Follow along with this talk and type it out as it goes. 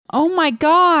Oh my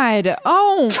God.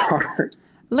 Oh, Sorry.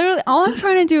 literally, all I'm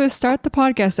trying to do is start the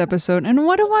podcast episode, and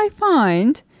what do I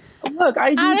find? Look, I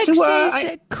need Alex's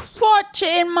to. crotch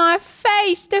in my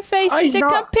face, the face of He's the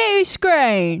not- computer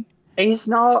screen. It's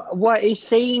not what it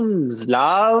seems,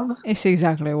 love. It's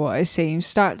exactly what it seems.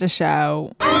 Start the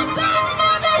show.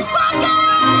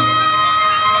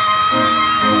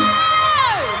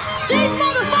 These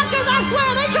motherfuckers, I swear,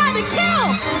 they tried to kill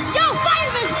your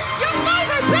favorite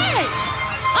bitch.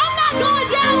 I'm not going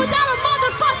down without a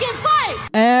motherfucking fight.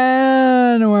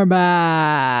 And we're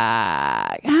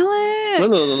back. Alex.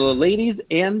 Ladies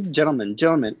and gentlemen.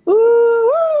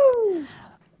 Ooh.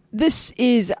 This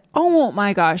is, oh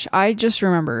my gosh, I just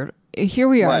remembered. Here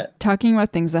we are What? talking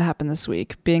about things that happened this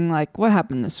week, being like, what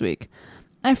happened this week?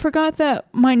 I forgot that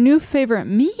my new favorite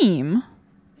meme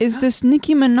is this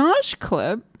Nicki Minaj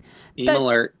clip. Meme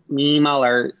alert. Meme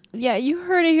alert. Yeah, you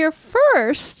heard it here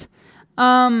first.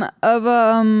 Of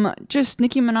just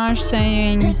Nicki Minaj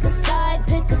saying Pick a side,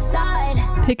 pick a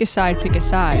side. pick a side, pick a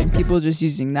side, and people just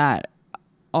using that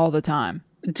all the time.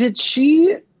 Did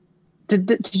she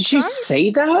say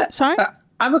that? Sorry?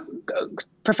 I'm a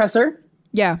professor.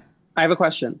 Yeah. I have a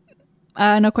question.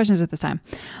 No questions at this time.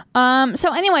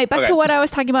 So anyway, back Okay. to what I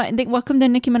was talking about. Welcome to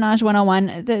Nicki Minaj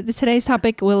 101. Today's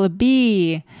topic will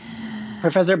be...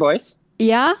 Professor Boyce,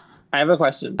 Yeah? I have a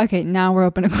question. Okay, now we're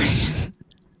open to questions.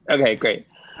 Okay, great.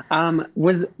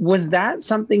 Was that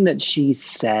something that she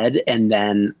said and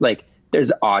then like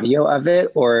there's audio of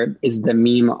it, or is the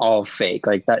meme all fake?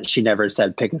 Like that she never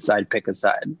said pick a side, pick a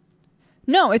side.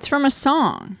 No, it's from a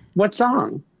song. What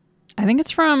song? I think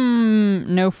it's from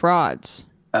No Frauds.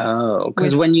 Oh,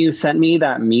 because With- when you sent me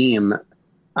that meme,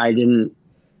 I didn't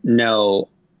know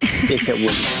if it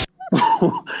was.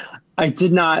 I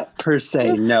did not per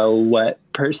se know what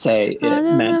per se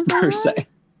it meant per se.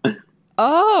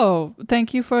 Oh,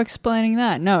 thank you for explaining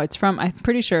that. No, it's from, I'm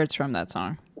pretty sure it's from that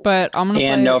song. But I'm going to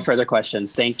And no further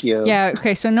questions. Thank you. Yeah,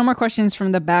 okay, so no more questions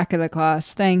from the back of the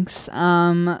class. Thanks.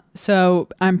 So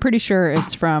I'm pretty sure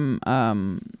it's from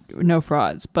No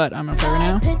Frauds, but I'm going to play it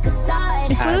now. Pick a side.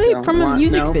 It's I literally don't from a want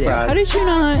music no video. How frauds. did you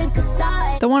not? Pick a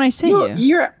side. The one I sent Well,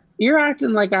 you. you're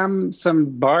acting like I'm some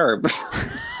Barb.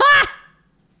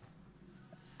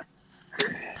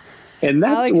 And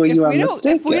that's Alex, where you are if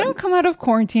mistaken. we don't come out of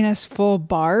quarantine as full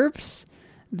barbs,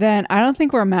 then I don't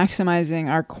think we're maximizing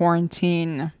our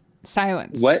quarantine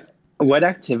silence. What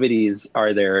activities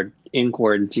are there in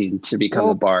quarantine to become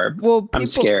a Barb? Well, I'm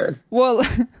scared. Well,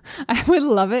 I would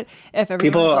love it if everyone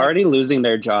People was are like, already losing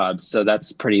their jobs, so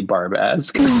that's pretty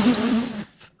Barb-esque.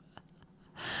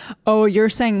 oh, you're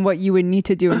saying what you would need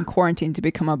to do in quarantine to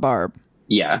become a barb.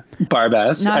 Yeah,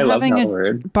 Barb-esque. Not I love having that a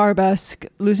word. barbesque,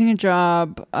 losing a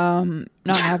job,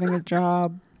 not having a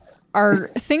job are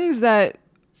things that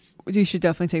you should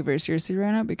definitely take very seriously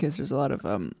right now, because there's a lot of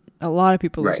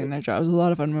people losing their jobs, a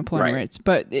lot of unemployment Right. rates.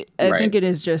 But I think it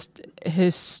is just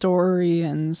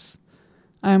historians.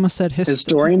 I almost said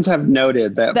Historians have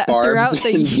noted that, that Barbs throughout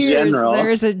the in years general,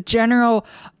 there is a general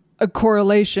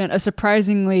correlation, a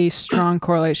surprisingly strong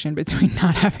correlation between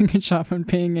not having a job and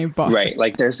being a barb. right?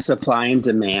 Like there's supply and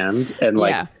demand, and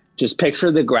like Yeah. just picture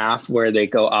the graph where they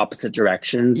go opposite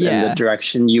directions, and Yeah. the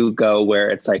direction you go where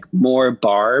it's like more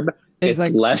Barb, it's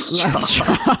like less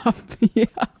job. Yeah.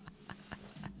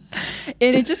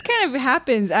 And it just kind of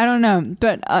happens. I don't know,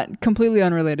 but completely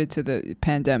unrelated to the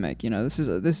pandemic. You know, this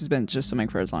has been just something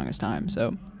for as long as time.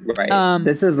 So Right.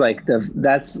 This is like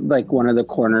that's like one of the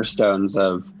cornerstones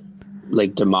of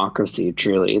like democracy.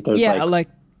 Truly, there's yeah, like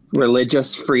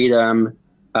religious freedom,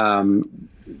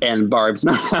 and Barb's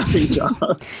not having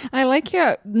jobs. I like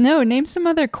your name some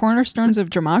other cornerstones of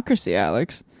democracy,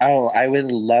 Alex. Oh, I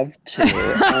would love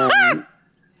to.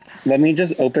 Let me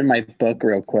just open my book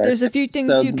real quick. There's a few things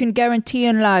So, you can guarantee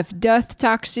in life: death,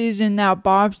 taxes, and now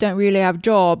barbs don't really have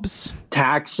jobs.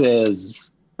 taxes.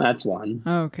 That's one.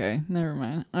 Okay, never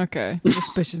mind. Okay, this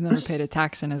bitch has never paid a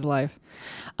tax in his life.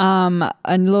 A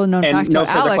little known And fact no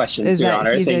about further Alex questions, is Your that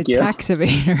Honor. he's Thank a you. tax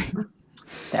evader.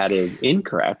 That is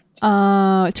incorrect.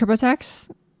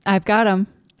 TurboTax, I've got him.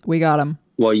 We got him.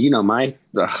 Well, you know my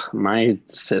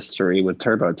history with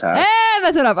TurboTax.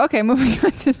 That's enough. Okay, moving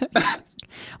on to the...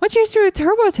 What's your history with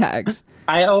TurboTax?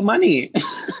 I owe money.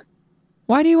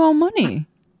 Why do you owe money?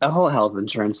 The whole health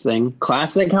insurance thing.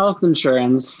 Classic health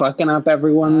insurance, fucking up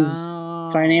everyone's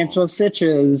financial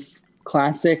sitches.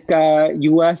 Classic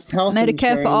U.S. health Medicare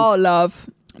insurance. for all, love.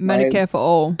 Medicare for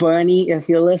all. Bernie, if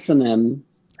you're listening,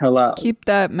 hello. Keep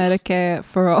that Medicare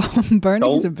for all.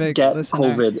 Bernie's a Don't big get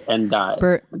listener. COVID and die.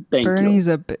 Thank Bernie's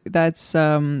you. that's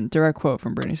direct quote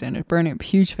from Bernie Sanders. Bernie,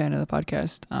 huge fan of the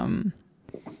podcast.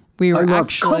 We were I love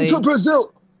actually come to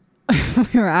Brazil.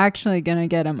 we were actually gonna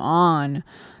get him on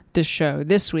the show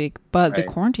this week, but the Right.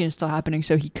 quarantine is still happening,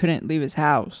 so he couldn't leave his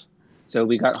house. So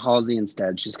we got Halsey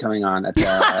instead. She's coming on at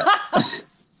the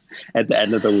at the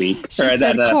end of the week. She or at the said,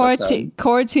 end of the episode.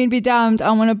 quarantine be damned,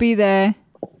 I want to be there.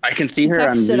 I can see her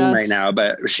on texted Zoom us. right now,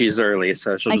 but she's early,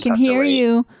 so she'll I just can have to hear wait.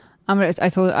 you.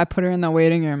 I put her in the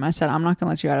waiting room. I said, I'm not gonna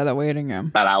let you out of the waiting room.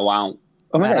 But I won't.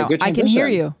 Oh my God, good I can hear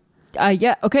transition. you.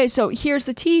 Yeah. Okay. So here's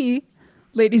the tea,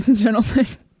 ladies and gentlemen.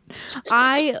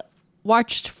 I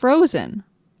watched Frozen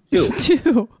 2.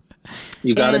 2.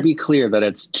 You got to And- be clear that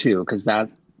it's 2, because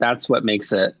that's what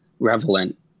makes it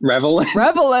relevant. Relevant.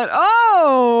 Revelant.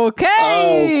 Oh, okay.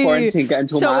 Oh, quarantine got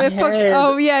into my head.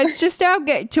 Oh, yeah. It's just now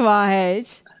getting to our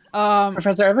heads.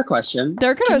 Professor, I have a question.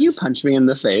 They're gonna Can you s- punch me in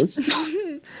the face?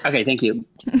 Okay, thank you.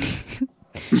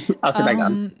 I'll sit back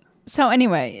on. So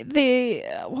anyway,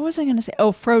 what was I going to say?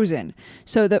 Oh, Frozen.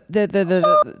 So the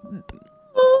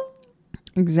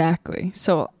exactly.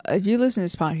 So if you listen to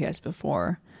this podcast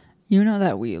before, you know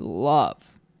that we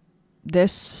love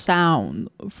this sound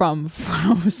from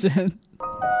Frozen.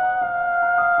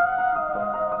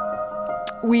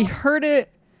 We heard it.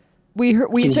 We I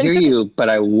can hear you, but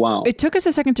I won't. It took us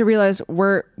a second to realize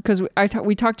because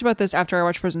we talked about this after I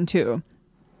watched Frozen 2.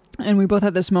 And we both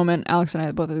had this moment, Alex and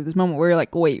I both had this moment where we were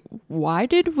like, wait, why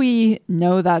did we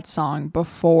know that song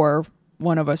before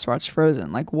one of us watched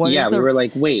Frozen? Like, what is yeah, the... we were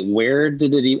like, wait, where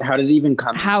did it? How did it even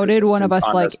come? How into did one of existence us,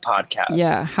 on like- this podcast?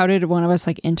 Yeah, how did one of us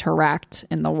like interact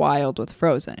in the wild with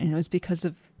Frozen? And it was because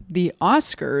of the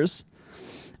Oscars,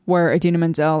 where Idina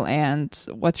Menzel and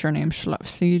what's her name,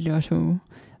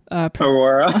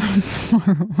 Aurora,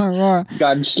 Aurora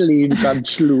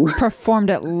Godschlu. performed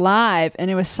it live,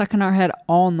 and it was stuck in our head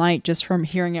all night just from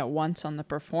hearing it once on the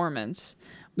performance.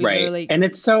 We Right, literally- and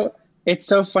it's so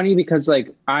funny because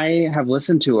like I have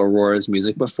listened to Aurora's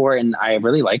music before, and I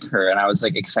really like her, and I was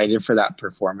like excited for that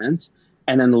performance.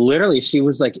 And then literally, she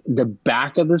was like the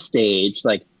back of the stage,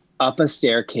 like up a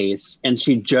staircase, and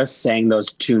she just sang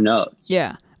those 2 notes.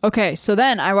 Yeah. Okay, so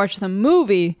then I watched the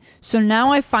movie, so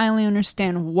now I finally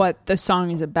understand what the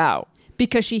song is about.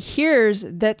 Because she hears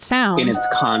that sound. In its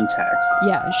context.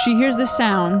 Yeah, she hears the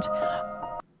sound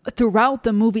throughout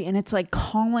the movie, and it's like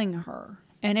calling her.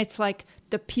 And it's like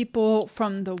the people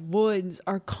from the woods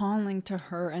are calling to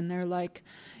her, and they're like,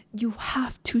 you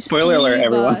have to Spoiler alert, save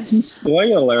everyone! us.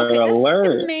 Spoiler Okay, that's like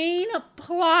alert! the main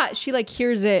plot. She like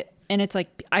hears it, and it's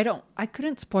like I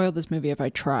couldn't spoil this movie if I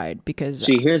tried because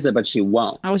She hears it, but she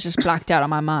won't. I was just blacked out on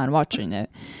my mind watching it.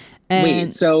 And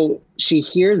Wait, so she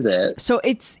hears it. so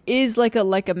is like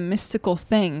a mystical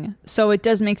thing. So it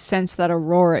does make sense that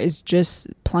Aurora is just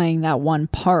playing that one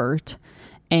part,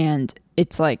 and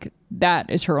it's like that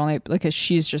is her only, like, 'cause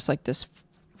she's just like this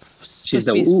She's supposed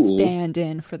to be the ooh.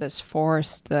 stand-in for this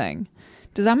forest thing.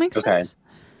 Does that make Okay. sense?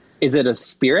 Is it a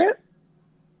spirit?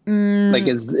 Like,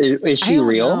 is she don't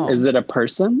real? know. Is it a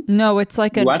person? No, it's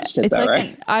like You watched it it's though, like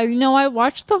right? I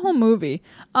watched the whole movie.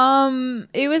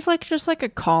 It was like just like a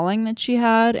calling that she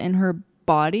had in her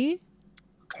body.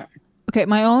 Okay. Okay,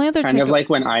 my only other Kind of take- like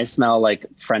when I smell like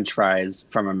French fries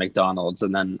from a McDonald's,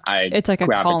 and then it's like a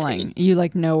gravitate. calling. You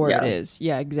like know where it Yeah. is.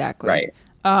 Yeah, exactly. Right.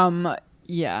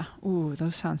 Yeah. Ooh,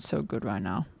 those sound so good right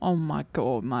now. Oh my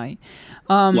god, my.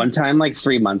 One time, like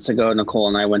 3 months ago, Nicole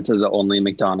and I went to the only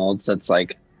McDonald's that's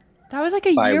like That was like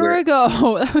a By year where-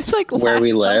 ago. That was like where last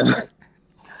we live. summer.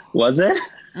 Was it?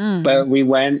 Mm. But we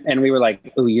went and we were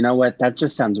like, oh, you know what? That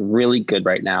just sounds really good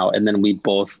right now. And then we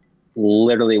both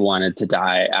literally wanted to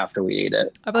die after we ate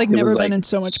it. I've like It never was, been like, in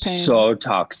so much pain So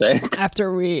toxic.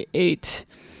 after we ate.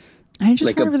 I just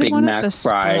Like a really Big wanted Mac the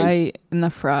fries. Sprite and the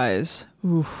fries.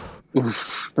 Oof.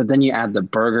 Oof. But then you add the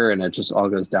burger and it just all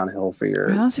goes downhill for your,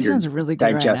 It honestly your sounds really good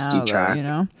right digesty now, though, tract. you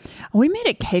know? We made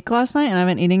a cake last night, and I've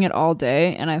been eating it all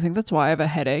day, and I think that's why I have a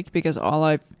headache, because all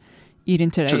I've eaten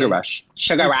today Sugar rush.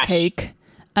 Sugar is rush. cake.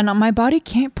 And my body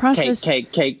can't process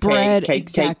Cake. bread. Cake.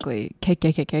 Exactly.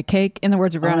 Cake. In the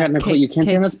words of Oh my Rihanna, God, Nicole, you can't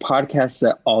say on this podcast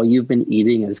that all you've been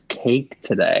eating is cake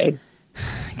today.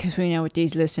 because we know what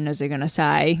these listeners are going to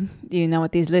say. You know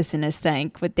what these listeners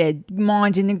think with their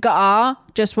minds in the gutter,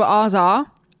 just what ours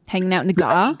are, hanging out in the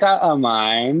gutter. Got a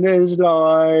mind is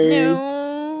like.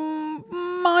 No,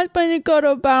 mine's been in the gutter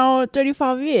about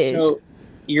 35 years. So,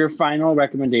 your final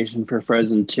recommendation for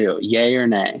Frozen 2, yay or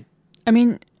nay? I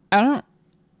mean, I don't.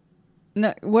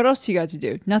 No, what else do you got to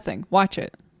do? Nothing. Watch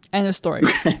it. End of story.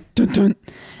 Dun, dun.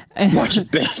 And Watch it,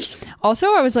 bitch.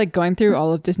 also, I was like going through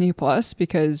all of Disney Plus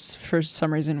because for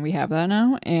some reason we have that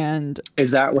now, and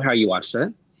Is that how you watched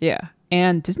it? yeah,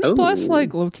 and Disney Plus Oh.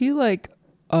 like low key like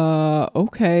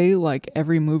okay, like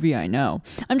every movie I know.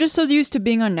 I'm just so used to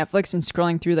being on Netflix and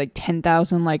scrolling through like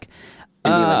 10,000 like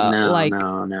And be like, no, like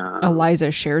no. Eliza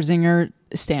Scherzinger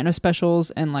stand-up specials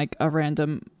and like a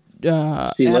random She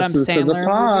Adam listens to the Sandler movie.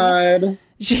 pod.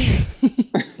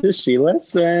 She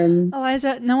listens.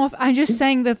 Eliza, no, I'm just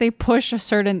saying that they push a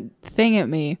certain thing at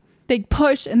me. They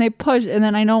push, and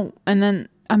then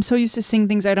I'm so used to seeing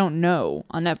things I don't know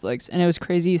on Netflix, and it was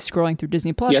crazy scrolling through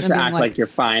Disney Plus. You have and to being act like you're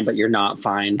fine, but you're not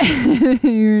fine.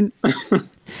 and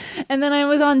then I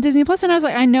was on Disney Plus, and I was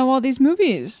like, I know all these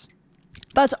movies.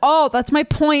 That's all. That's my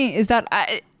point. Is that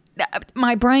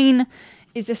my brain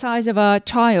is the size of a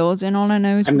child's, and all I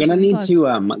know is I'm gonna Disney need Plus.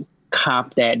 to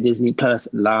cop that Disney Plus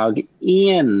log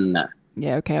in.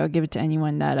 Yeah, okay. I'll give it to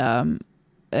anyone that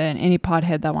and any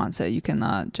podhead that wants it. You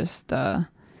can just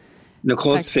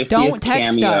Nicole's text. 50th Don't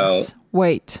text cameo. us.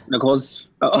 Wait. Nicole's.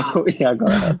 Oh yeah, go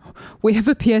ahead. We have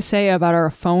a PSA about our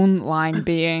phone line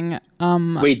being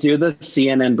Wait, do the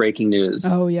CNN breaking news.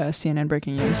 Oh yeah, CNN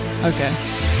breaking news. Okay.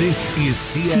 This is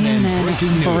CNN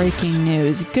breaking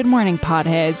news. Good morning,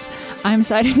 potheads. I'm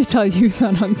excited to tell you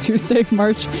that on Tuesday,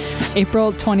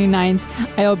 April 29th,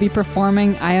 I will be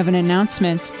performing. I have an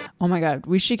announcement. Oh my God,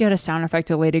 we should get a sound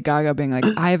effect of Lady Gaga being like,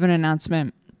 I have an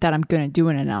announcement that I'm going to do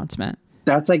an announcement.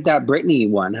 That's like that Britney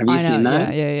one. Have you seen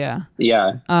that?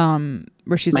 Yeah.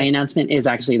 Where she's My like, announcement is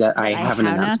actually that I have an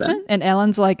announcement. And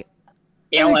Ellen's like,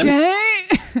 Ellen. okay.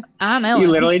 I'm Ellen. You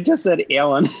literally just said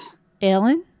Ellen.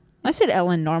 Ellen? I said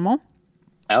Ellen normal.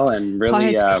 Ellen,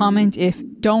 really. Potheads, comment if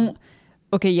don't.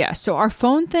 Okay, yeah. So our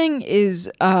phone thing is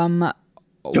what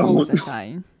was I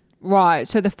saying? Right.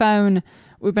 So the phone,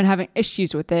 we've been having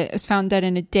issues with it. It's found dead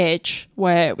in a ditch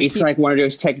where it's like one of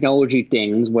those technology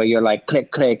things where you're like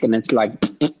click click and it's like.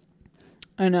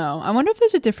 I know. I wonder if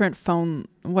there's a different phone.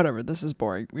 Whatever. This is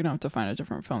boring. We don't have to find a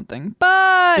different phone thing.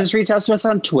 But just reach out to us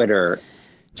on Twitter,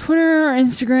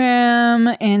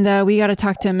 Instagram, and we got to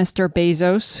talk to Mr.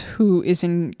 Bezos, who is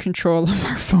in control of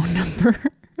our phone number.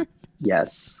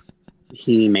 Yes.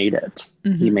 He made it.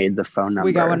 Mm-hmm. He made the phone number.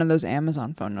 We got one of those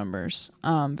Amazon phone numbers.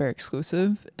 Very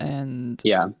exclusive. And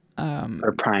yeah.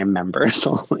 For Prime members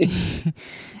only.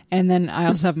 And then I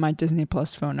also have my Disney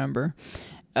Plus phone number.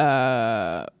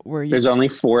 There's only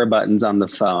 4 buttons on the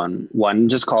phone. One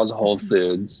just calls Whole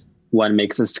Foods. One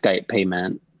makes a Skype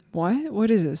payment. What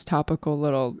is this topical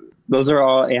little? Those are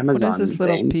all Amazon. What is this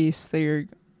little things. piece that you're?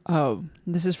 Oh,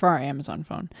 this is for our Amazon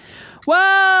phone.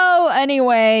 Well,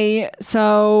 anyway,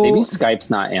 so maybe Skype's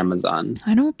not Amazon.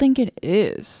 I don't think it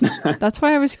is. That's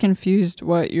why I was confused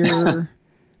what your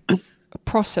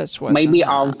process was. Maybe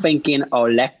I'm thinking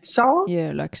Alexa.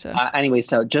 Yeah, Alexa. Anyway,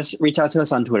 so just reach out to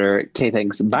us on Twitter. Okay,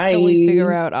 thanks. Bye. Until we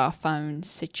figure out our phone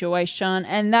situation,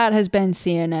 and that has been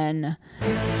CNN.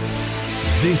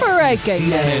 This is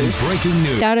CNN breaking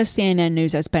news. That is CNN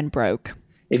news that's been broke.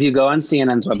 If you go on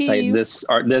CNN's website,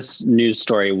 this news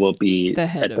story will be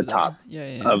at the top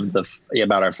of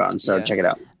about our phone. So check it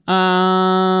out.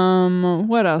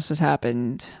 What else has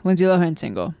happened? Lindsay Lohan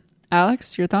single.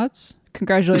 Alex, your thoughts?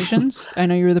 Congratulations. I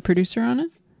know you were the producer on it.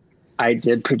 I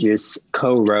did produce,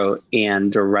 co-wrote,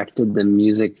 and directed the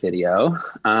music video.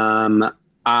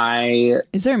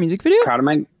 Is there a music video? Proud of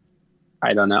my.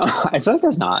 I don't know. I feel like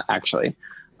there's not actually.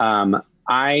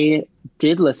 I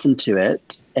did listen to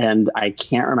it, and I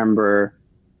can't remember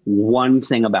one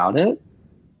thing about it,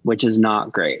 which is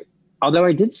not great. Although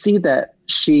I did see that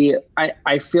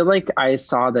I feel like I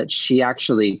saw that she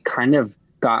actually kind of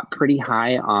got pretty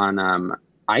high on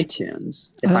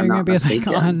iTunes, if I'm not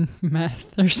mistaken. Like on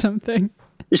meth or something.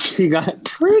 She got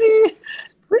pretty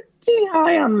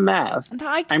high on meth. The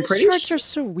iTunes charts are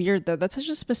so weird, though. That's such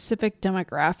a specific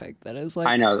demographic that is like.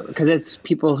 I know, because it's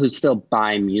people who still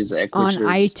buy music on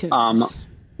iTunes.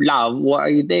 Love, what are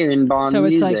you doing buying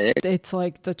music? It's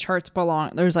like the charts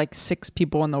belong. There's like 6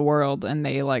 people in the world, and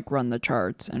they like run the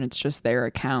charts, and it's just their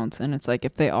accounts. And it's like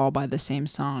if they all buy the same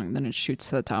song, then it shoots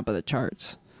to the top of the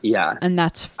charts. Yeah, and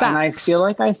that's facts. And I feel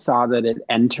like I saw that it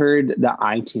entered the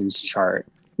iTunes chart,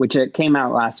 which it came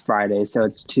out last Friday, so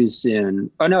it's too soon.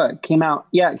 Oh no, it came out.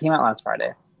 Yeah, it came out last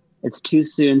Friday. It's too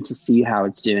soon to see how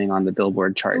it's doing on the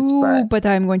Billboard charts. But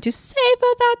I'm going to savor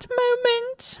that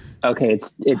moment. Okay,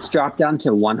 it's dropped down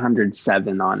to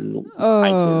 107 on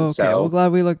iTunes. Okay, so well,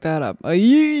 glad we looked that up.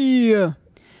 Yeah.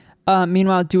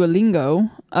 Meanwhile, Duolingo,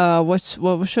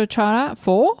 what was your chart at?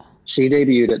 4? She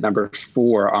debuted at number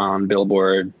 4 on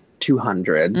Billboard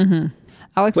 200. Mm-hmm.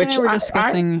 Alex and I were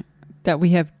discussing that we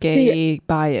have gay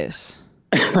bias.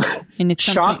 And it's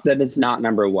shocked that it's not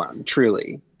number 1,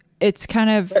 truly. It's kind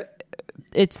of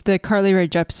it's the Carly Rae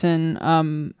Jepsen,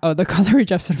 the Carly Rae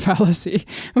Jepsen fallacy,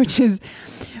 which is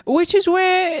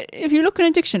where, if you look in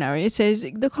a dictionary, it says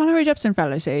the Carly Rae Jepsen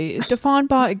fallacy is defined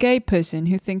by a gay person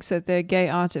who thinks that their gay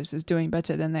artist is doing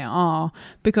better than they are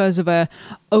because of a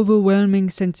overwhelming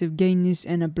sense of gayness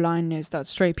and a blindness that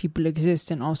straight people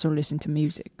exist and also listen to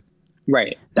music.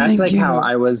 Right. That's like how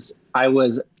I was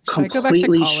Should completely. I go back to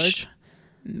college?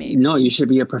 Maybe. No, you should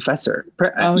be a professor.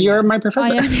 You're my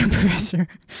professor. I am your professor.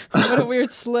 What a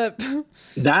weird slip.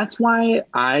 That's why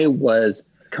I was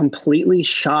completely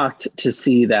shocked to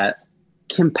see that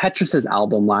Kim Petras'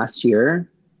 album last year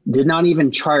did not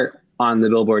even chart on the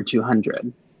Billboard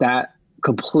 200. That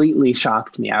completely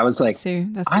shocked me. I was like,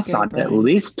 I thought at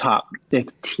least top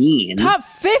 15. Top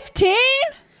 15?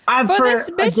 For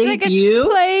this bitch that gets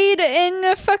played in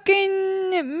a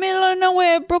fucking middle of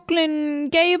nowhere Brooklyn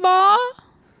gay bar?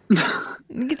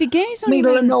 The gays don't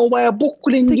middle of nowhere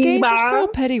Brooklyn the gay gays bar. are so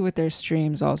petty with their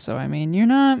streams also. I mean,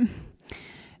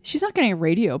 she's not getting a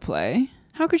radio play.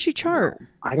 How could she chart?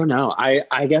 I don't know.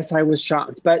 I guess I was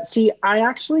shocked. But see, I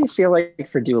actually feel like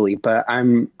for Dua Lipa,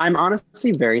 I'm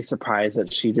honestly very surprised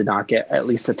that she did not get at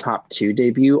least a top 2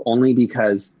 debut, only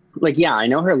because, like, yeah, I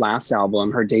know her last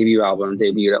album, her debut album,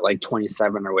 debuted at like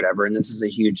 27 or whatever, and this is a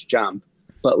huge jump.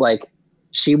 But like,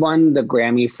 she won the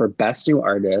Grammy for Best New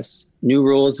Artist. New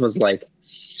Rules was like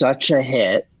such a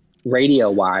hit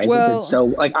radio-wise. Well, it did so,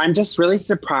 like, I'm just really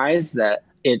surprised that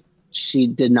she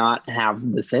did not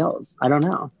have the sales. I don't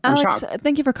know. I'm Alex, shocked.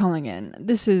 Thank you for calling in.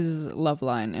 This is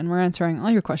Loveline, and we're answering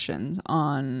all your questions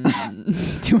on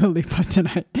Dua Lipa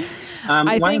tonight.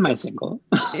 Why am I single?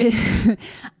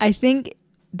 I think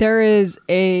there is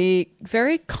a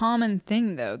very common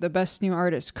thing, though, the Best New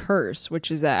Artist curse,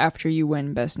 which is that after you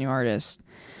win Best New Artist,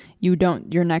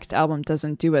 your next album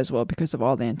doesn't do as well because of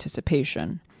all the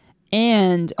anticipation.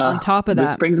 And on top of that,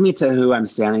 this brings me to who I'm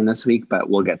standing this week, but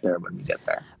we'll get there when we get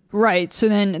there. Right. So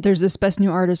then there's this Best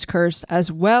New Artist curse as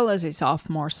well as a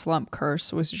sophomore slump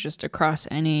curse, which is just across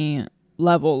any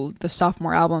level. The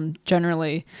sophomore album,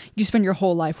 generally, you spend your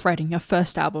whole life writing your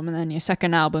first album, and then your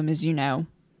second album is,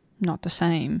 not the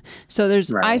same. So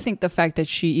there's, right. I think the fact that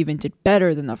she even did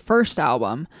better than the first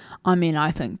album,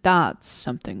 I think that's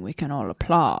something we can all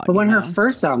applaud. But when her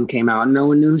first album came out, no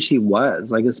one knew who she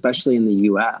was, like, especially in the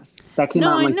US. That came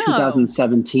out in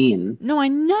 2017. No, I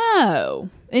know.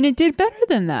 And it did better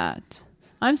than that.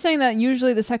 I'm saying that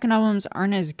usually the second albums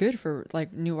aren't as good for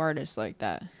like new artists like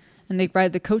that. And they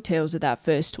ride the coattails of that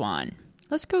first one.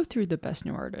 Let's go through the Best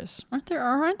New Artists. Aren't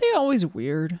they always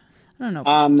weird? I don't know if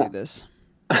we should do this.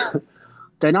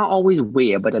 They're not always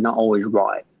weird, but they're not always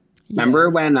right. Yeah. Remember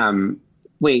when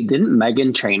didn't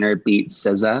Meghan Trainor beat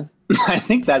SZA? I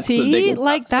think that's the biggest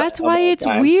like that's why it's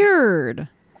weird.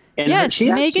 And yes,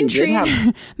 Meghan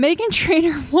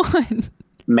Trainor won.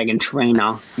 Meghan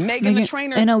Trainor. Meghan the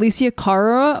Trainor. And Alicia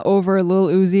Cara over Lil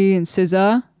Uzi and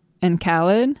SZA and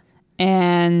Khaled.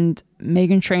 And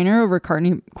Meghan Trainor over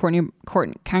Courtney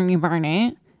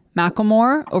Barnett.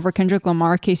 Macklemore over Kendrick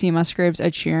Lamar, Casey Musgraves,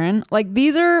 Ed Sheeran. Like,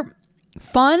 these are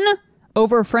fun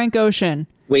over Frank Ocean.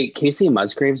 Wait, Casey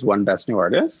Musgraves won Best New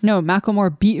Artist? No,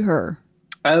 Macklemore beat her.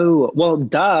 Oh, well,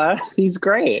 duh. He's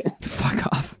great. Fuck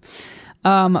off.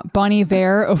 Bon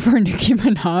Iver over Nicki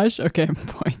Minaj. Okay,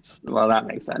 points. Well, that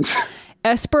makes sense.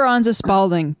 Esperanza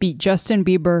Spalding beat Justin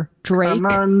Bieber, Drake. Come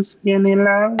on, skinny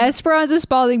love. Esperanza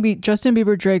Spalding beat Justin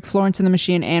Bieber, Drake, Florence and the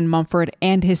Machine, and Mumford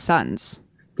and his sons.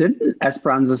 Didn't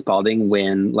Esperanza Spalding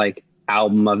win like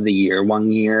album of the year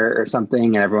one year or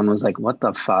something? And everyone was like, what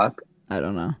the fuck? I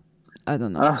don't know.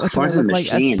 Florence and the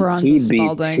Machine, Esperanza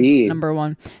Spalding, number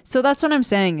one. So that's what I'm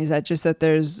saying is that just that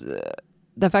there's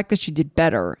the fact that she did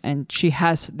better and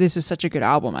this is such a good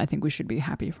album. I think we should be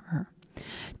happy for her.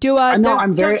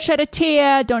 Don't shed a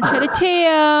tear. Don't shed a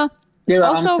tear. Dude,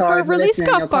 also, her release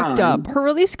got fucked up.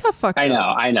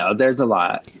 I know. There's a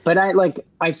lot. But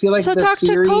I feel like so talk to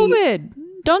COVID.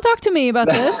 Don't talk to me about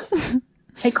this.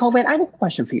 Hey, COVID, I have a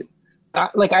question for you.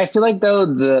 I feel like, though,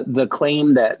 the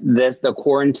claim that the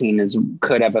quarantine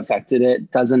could have affected it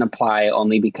doesn't apply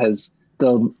only because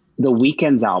the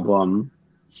Weeknd's album,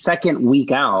 second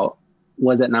week out,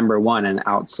 was at number 1 and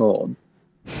outsold.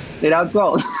 It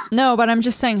outsold. No, but I'm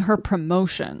just saying her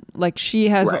promotion. Like, she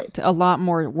has a lot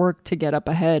more work to get up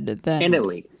ahead than... And it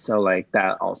leaked. So, like,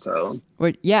 that also...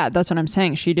 Yeah, that's what I'm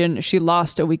saying. She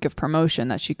lost a week of promotion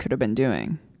that she could have been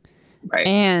doing. Right.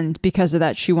 And because of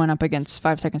that, she went up against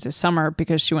 5 Seconds of Summer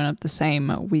because she went up the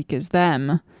same week as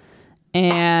them.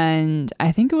 And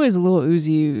I think it was Lil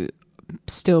Uzi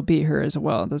still beat her as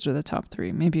well. Those were the top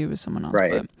 3. Maybe it was someone else.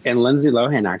 Right. But And Lindsay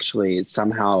Lohan actually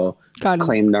somehow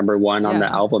claimed number 1 on the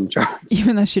album charts.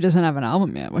 Even though she doesn't have an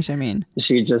album yet, which I mean.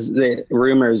 She just, the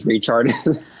rumors recharted.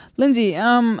 Lindsay,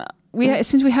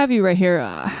 since we have you right here,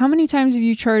 how many times have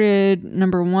you charted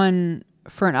number 1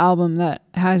 for an album that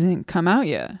hasn't come out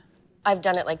yet? I've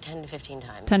done it like 10 to 15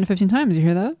 times. 10 to 15 times. You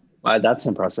hear that? That's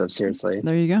impressive. Seriously.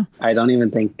 There you go. I don't even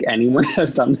think anyone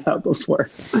has done that before.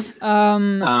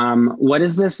 What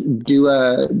is this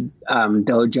Doja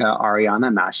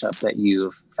Ariana mashup that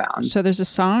you've found? So there's a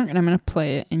song, and I'm going to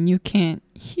play it, and you can't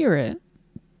hear it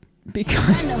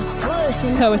because.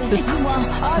 So it's this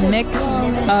mix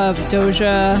of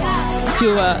Doja,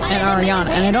 Dua, and Ariana,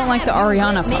 and I don't like the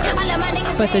Ariana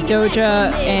part, but the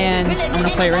Doja and I'm going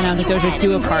to play it right now. The Doja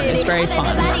Dua part is very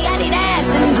fun.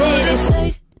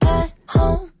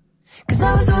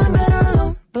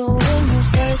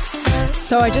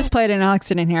 So I just played it and Alex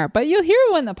didn't hear it, but you'll hear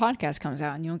it when the podcast comes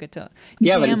out and you'll get to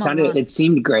but it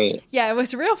seemed great. Yeah, it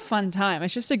was a real fun time.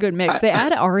 It's just a good mix. They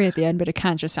add Ari at the end, but it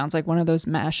kind of just sounds like one of those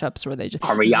mashups where they just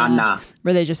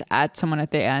where they just add someone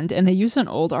at the end, and they use an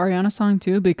old Ariana song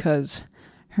too because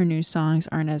her new songs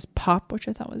aren't as pop, which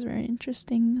I thought was very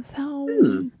interesting.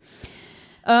 So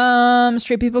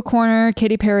Straight People Corner,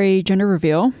 Katy Perry gender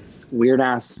reveal. Weird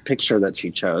ass picture that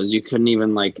she chose. You couldn't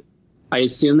even I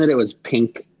assume that it was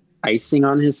pink icing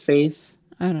on his face.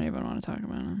 I don't even want to talk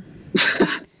about him.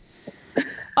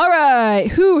 All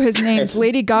right. Who has named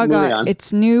Lady Gaga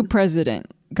its new president?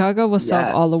 Gaga will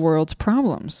solve all the world's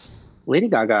problems. Lady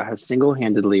Gaga has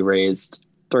single-handedly raised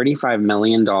 $35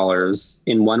 million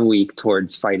in 1 week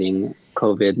towards fighting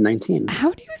COVID-19.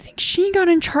 How do you think she got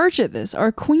in charge of this?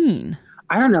 Our queen.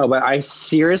 I don't know, but I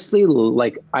seriously,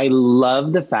 I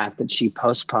love the fact that she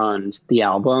postponed the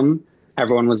album.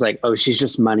 Everyone was like, oh, she's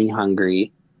just money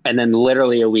hungry. And then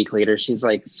literally a week later, she's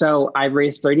like, so I've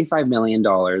raised $35 million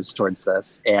towards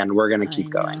this, and we're going to keep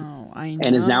going. I know.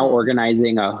 And is now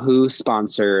organizing a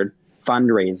WHO-sponsored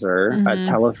fundraiser, a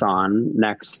telethon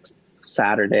next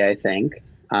Saturday, I think.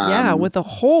 With a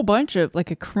whole bunch of, a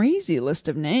crazy list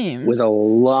of names. With a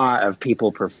lot of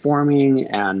people performing.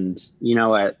 And you know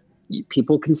what?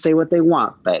 People can say what they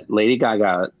want, but Lady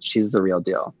Gaga, she's the real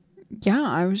deal. Yeah,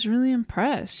 I was really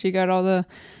impressed. She got all the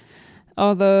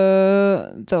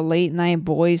late night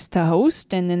boys to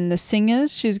host, and then the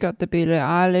singers. She's got the Billie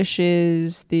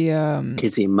Eilish's, the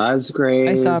Kissy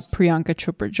Musgraves. I saw Priyanka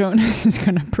Chopra Jonas is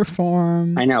gonna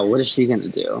perform. I know. What is she gonna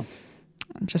do?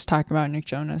 Just talk about Nick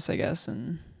Jonas, I guess,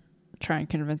 and try and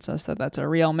convince us that that's a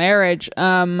real marriage.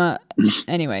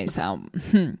 Anyways,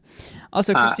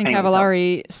 also Christine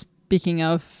Cavallari. Speaking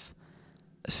of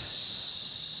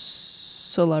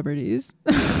celebrities,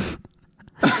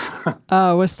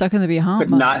 was stuck in the Bahamas.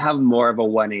 Could not have more of a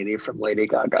 180 from Lady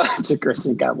Gaga to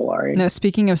Christine Cavallari. No,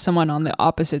 speaking of someone on the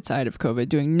opposite side of COVID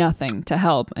doing nothing to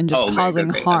help and just causing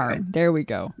harm. Okay. There we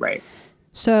go. Right.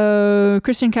 So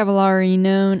Christine Cavallari,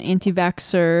 known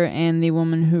anti-vaxxer and the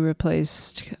woman who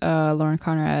replaced Lauren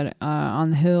Conrad on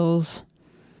the Hills,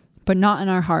 but not in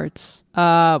our hearts,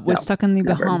 was stuck in the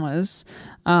Bahamas.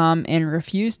 And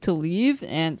refused to leave,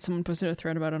 and someone posted a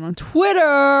thread about it on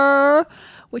Twitter,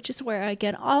 which is where I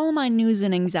get all my news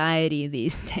and anxiety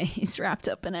these days, wrapped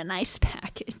up in a nice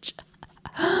package.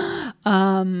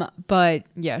 But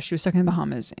yeah, she was stuck in the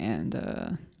Bahamas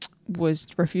and was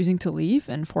refusing to leave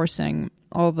and forcing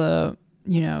all the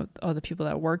people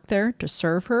that work there to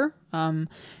serve her. And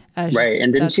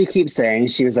didn't she keep saying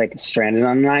she was stranded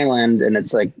on an island, and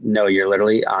it's no, you're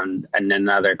literally in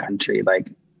another country,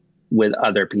 with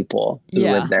other people who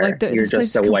live there. You're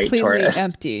just a white tourist.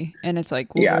 Empty, and it's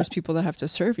there's people that have to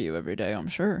serve you every day, I'm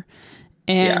sure.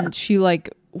 And she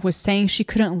was saying she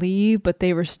couldn't leave, but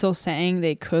they were still saying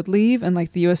they could leave, and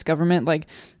the U.S. government,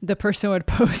 the person would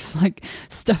post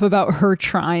stuff about her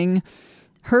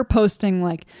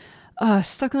posting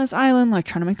stuck on this island,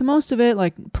 trying to make the most of it,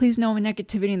 please no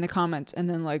negativity in the comments, and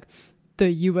then the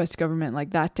U.S.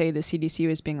 government, that day, the CDC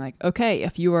was being okay,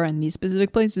 if you are in these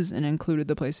specific places, and included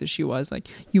the places she was,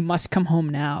 you must come home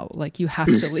now. You have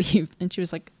to leave. And she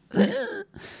was like, ugh.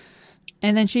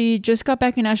 And then she just got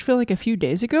back in Nashville a few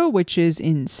days ago, which is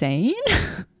insane.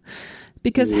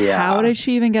 Because how did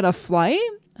she even get a flight?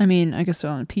 I mean, I guess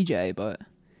they're on a PJ, but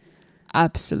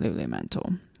absolutely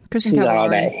mental. Kristen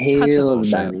Cavallari, cut the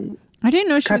bullshit. I didn't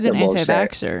know she was an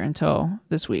anti-vaxxer until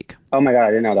this week. Oh my God, I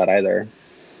didn't know that either.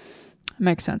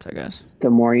 Makes sense, I guess. The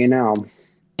more you know.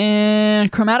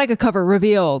 And Chromatica cover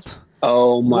revealed.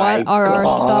 Oh my God. What are our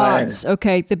thoughts?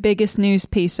 Okay, the biggest news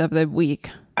piece of the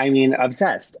week. I mean,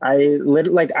 obsessed. I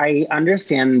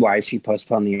understand why she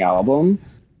postponed the album.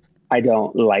 I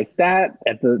don't like that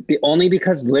only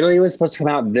because literally it was supposed to come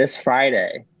out this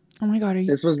Friday. Oh my God.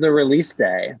 This was the release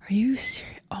day. Are you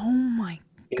serious? Oh my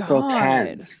April God.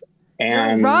 10th.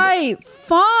 And You're right.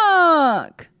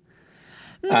 Fuck.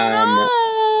 No.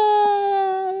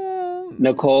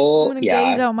 Nicole, I'm gonna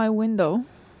gaze out my window.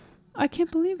 I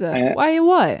can't believe that. Why?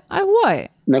 What?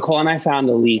 Nicole and I found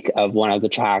a leak of one of the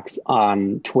tracks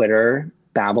on Twitter,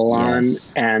 Babylon,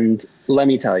 Yes. and let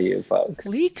me tell you, folks.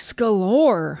 Leaks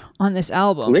galore on this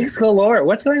album. Leaks galore.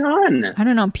 What's going on? I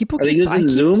don't know. People Are they using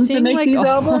Zoom to make these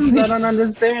albums? I don't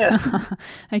understand.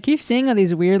 I keep seeing all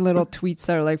these weird little tweets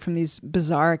that are like from these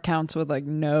bizarre accounts with like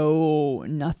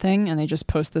nothing, and they just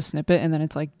post the snippet, and then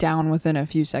it's like down within a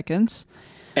few seconds.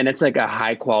 And it's like a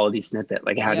high quality snippet.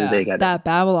 Like, how did they get that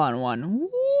Babylon one?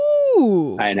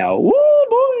 Woo! I know. Woo,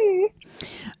 boy.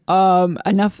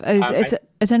 Enough.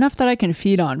 It's enough that I can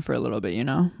feed on for a little bit. You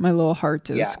know, my little heart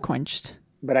is quenched.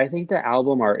 But I think the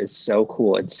album art is so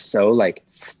cool. It's so like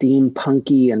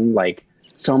steampunky and like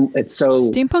it's so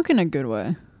steampunk in a good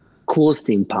way. Cool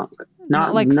steampunk.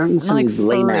 Not some of these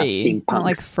lame ass steampunks. Not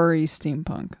like furry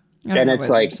steampunk. And it's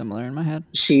like similar in my head.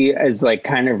 She is like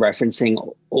kind of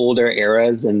referencing older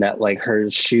eras, and that like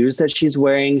her shoes that she's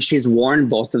wearing, she's worn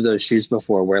both of those shoes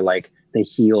before, where like the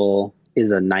heel is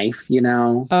a knife, you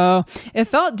know? Oh, it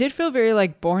did feel very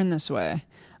like Born This Way.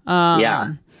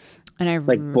 Yeah. And I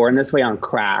like Born This Way on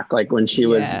crack. Like when she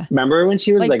was, remember when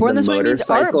she was like Born the This Way means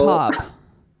art motorcycle? pop.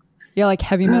 Yeah, like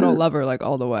heavy metal lover, like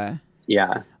all the way.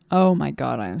 Yeah. Oh my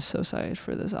God, I am so excited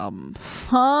for this album.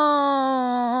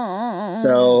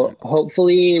 So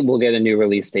hopefully we'll get a new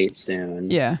release date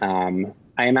soon. Yeah.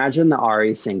 I imagine the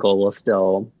Ari single will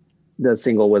the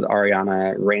single with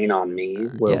Ariana, Rain on Me,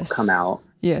 will come out.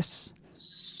 Yes.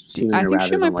 Sooner I think rather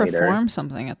she might than later. perform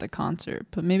something at the concert,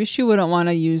 but maybe she wouldn't want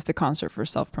to use the concert for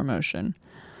self-promotion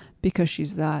because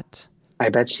she's that. I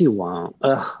bet she won't.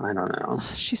 Ugh, I don't know.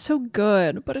 She's so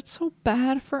good, but it's so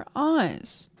bad for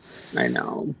us. I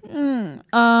know. What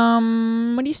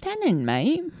are you standing,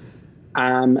 mate?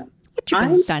 What you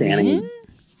been standing?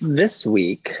 This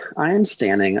week, I am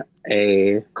standing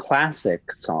a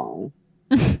classic song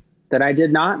that I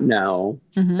did not know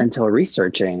until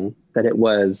researching that it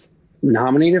was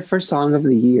nominated for Song of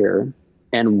the Year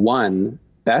and won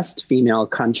Best Female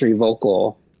Country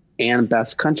Vocal and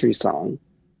Best Country Song.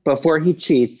 Before He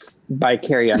Cheats by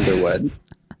Carrie Underwood.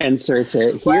 Insert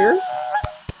it here.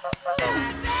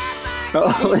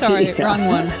 Oh, sorry, wrong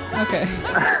one. Okay.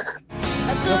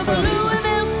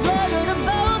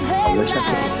 I wish I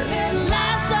could do it.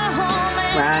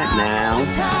 Right now.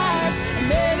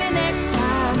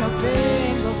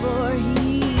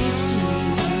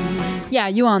 Yeah,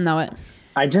 you all know it.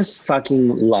 I just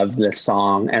fucking love this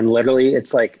song. And literally,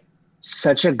 it's like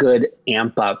such a good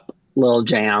amp up little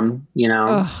jam, you know?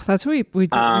 Oh, that's what we did. We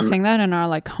sang that in our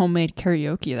like homemade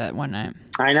karaoke that one night.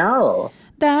 I know.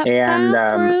 That and,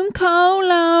 bathroom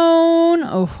cologne.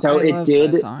 Oh, so I love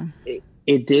that song.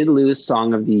 It did lose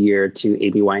Song of the Year to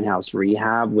A.B. Winehouse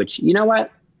Rehab, which, you know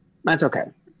what? That's okay.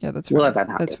 Yeah, that's fair. We'll let that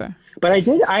happen. That's fair. But I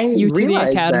UTV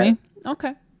Academy. That,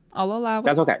 okay. I'll allow it.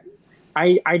 That's okay.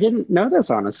 I didn't know this,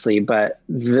 honestly, but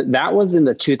that was in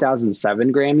the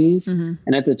 2007 Grammys.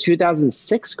 And at the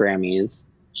 2006 Grammys,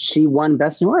 she won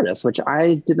Best New Artist, which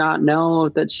I did not know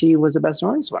that she was a Best New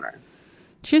Artist winner.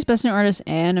 She was Best New Artist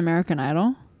and American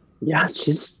Idol? Yeah,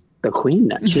 she's the queen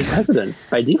now. She's president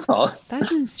by default.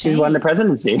 That's insane. She won the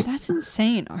presidency. That's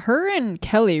insane. Her and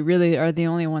Kelly really are the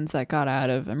only ones that got out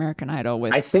of American Idol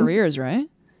with careers, right?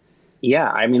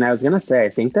 Yeah, I mean, I was going to say, I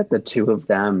think that the two of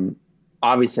them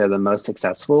obviously are the most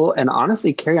successful. And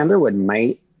honestly, Carrie Underwood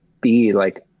might be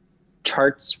like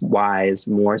charts-wise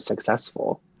more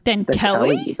successful than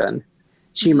Kelly even.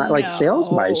 She might, like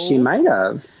sales-wise, she might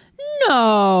have.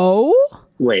 No.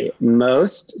 Wait,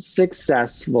 most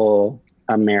successful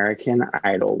American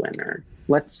Idol winner.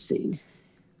 Let's see.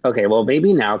 Okay, well,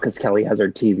 maybe now because Kelly has her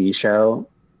TV show.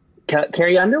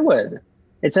 Carrie Underwood.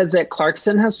 It says that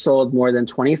Clarkson has sold more than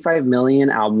 25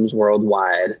 million albums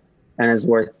worldwide and is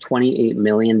worth $28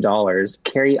 million.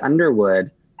 Carrie Underwood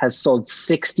has sold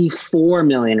 64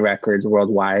 million records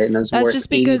worldwide and is worth $85 million. That's just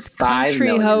because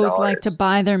country hoes like to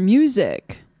buy their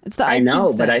music. It's the iTunes I know,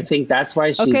 thing. but I think that's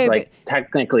why she's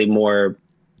technically more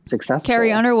successful.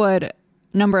 Carrie Underwood,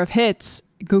 number of hits,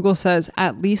 Google says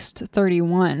at least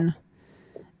 31.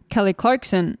 Kelly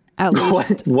Clarkson, at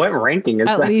least... what ranking is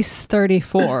that? At least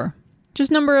 34.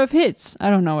 Just number of hits. I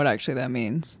don't know what actually that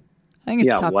means. I think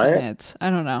it's top 10 hits. I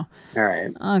don't know. All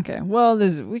right. Okay. Well,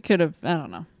 we could have... I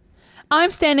don't know. I'm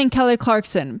standing Kelly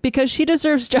Clarkson because she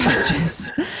deserves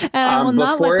justice. And I will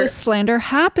not let this slander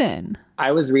happen.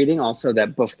 I was reading also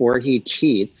that before he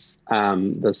cheats,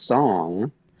 the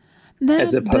song,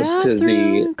 as opposed to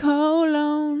the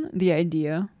cologne, the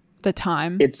idea, the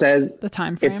time. It says the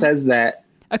time frame. It says that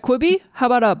a Quibi. How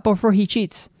about a before he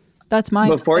cheats? That's my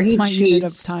unit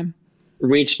of time.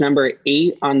 Reached number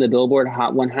 8 on the Billboard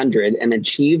Hot 100 and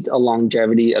achieved a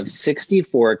longevity of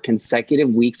 64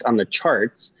 consecutive weeks on the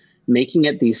charts, making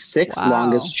it the 6th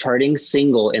longest charting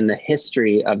single in the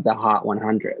history of the Hot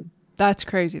 100. That's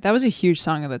crazy. That was a huge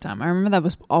song at the time. I remember that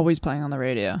was always playing on the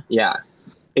radio. Yeah.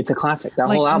 It's a classic. That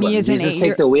whole album. Jesus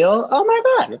Take the Wheel. Oh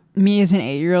my God. Me as an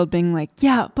 8-year-old being like,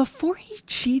 yeah, before he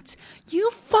cheats,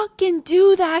 you fucking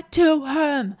do that to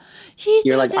him.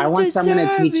 You're like, I want someone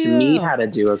to teach me how to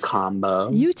do a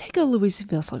combo. You take a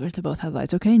Louisville Slugger to both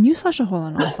headlights, okay? And you slash a hole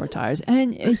on all 4 tires.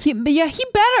 And he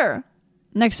better.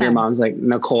 Next time. Your mom's like,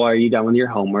 Nicole, are you done with your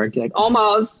homework? You're like,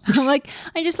 almost. I'm like,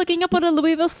 I'm just looking up what a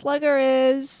Louisville Slugger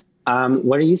is.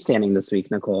 What are you standing this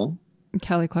week, Nicole?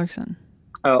 Kelly Clarkson.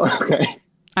 Oh, okay.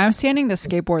 I'm standing the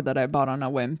skateboard that I bought on a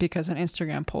whim because an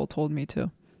Instagram poll told me to.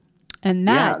 And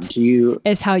that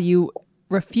is how you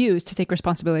refuse to take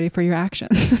responsibility for your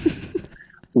actions.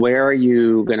 Where are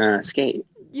you going to skate?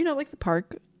 Like the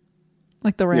park.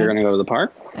 Like the ramp. You're going to go to the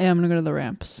park? Yeah, I'm going to go to the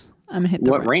ramps. I'm going to hit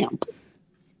the ramp?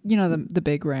 The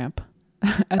big ramp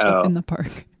in the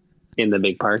park. In the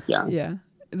big park, yeah. Yeah.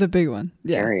 The big one.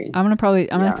 Yeah. Scary. I'm going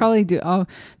to probably do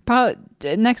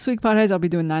next week Potheads I'll be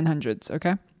doing 900s,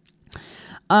 okay?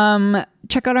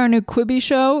 Check out our new Quibi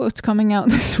show. It's coming out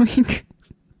this week.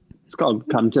 It's called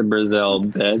Come to Brazil,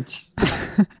 bitch.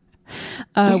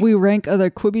 We rank other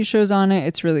Quibi shows on it.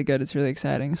 It's really good. It's really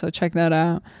exciting. So check that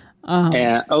out.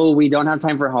 We don't have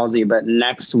time for Halsey, but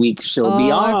next week she'll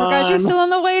be on. I forgot she's still in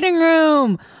the waiting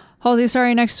room. Halsey,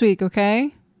 sorry, next week,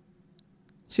 okay?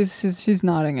 She's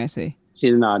nodding, I see.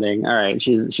 She's nodding. All right,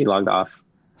 she logged off.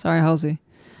 Sorry, Halsey.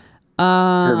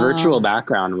 Her virtual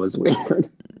background was weird.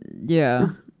 Yeah,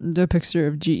 the picture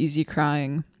of G-Eazy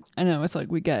crying. I know, it's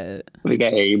like, we get it.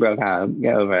 You broke up.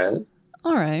 Get over it.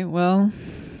 All right, well,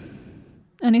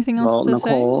 anything else to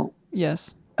Nicole, say?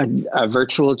 Yes. A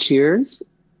virtual cheers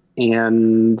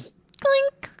and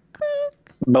clink, clink.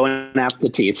 Bone up the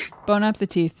teeth. Bone up the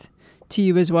teeth to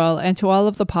you as well, and to all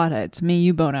of the potheads. May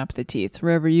you bone up the teeth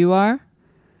wherever you are.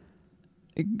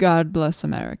 God bless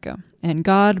America. And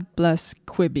God bless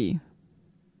Quibi.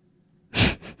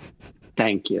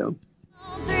 Thank you.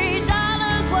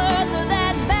 $3 worth of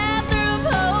that bathroom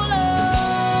polo.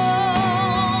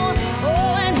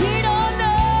 Oh, and he don't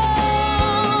know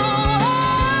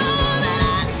that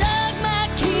I dug my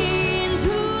key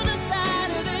into the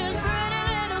side of his pretty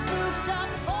little souped-up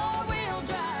four-wheel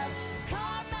drive.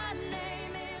 Carved my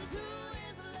name into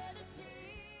his leather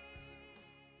seat.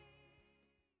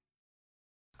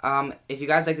 If you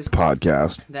guys like this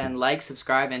podcast, then like,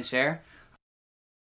 subscribe, and share.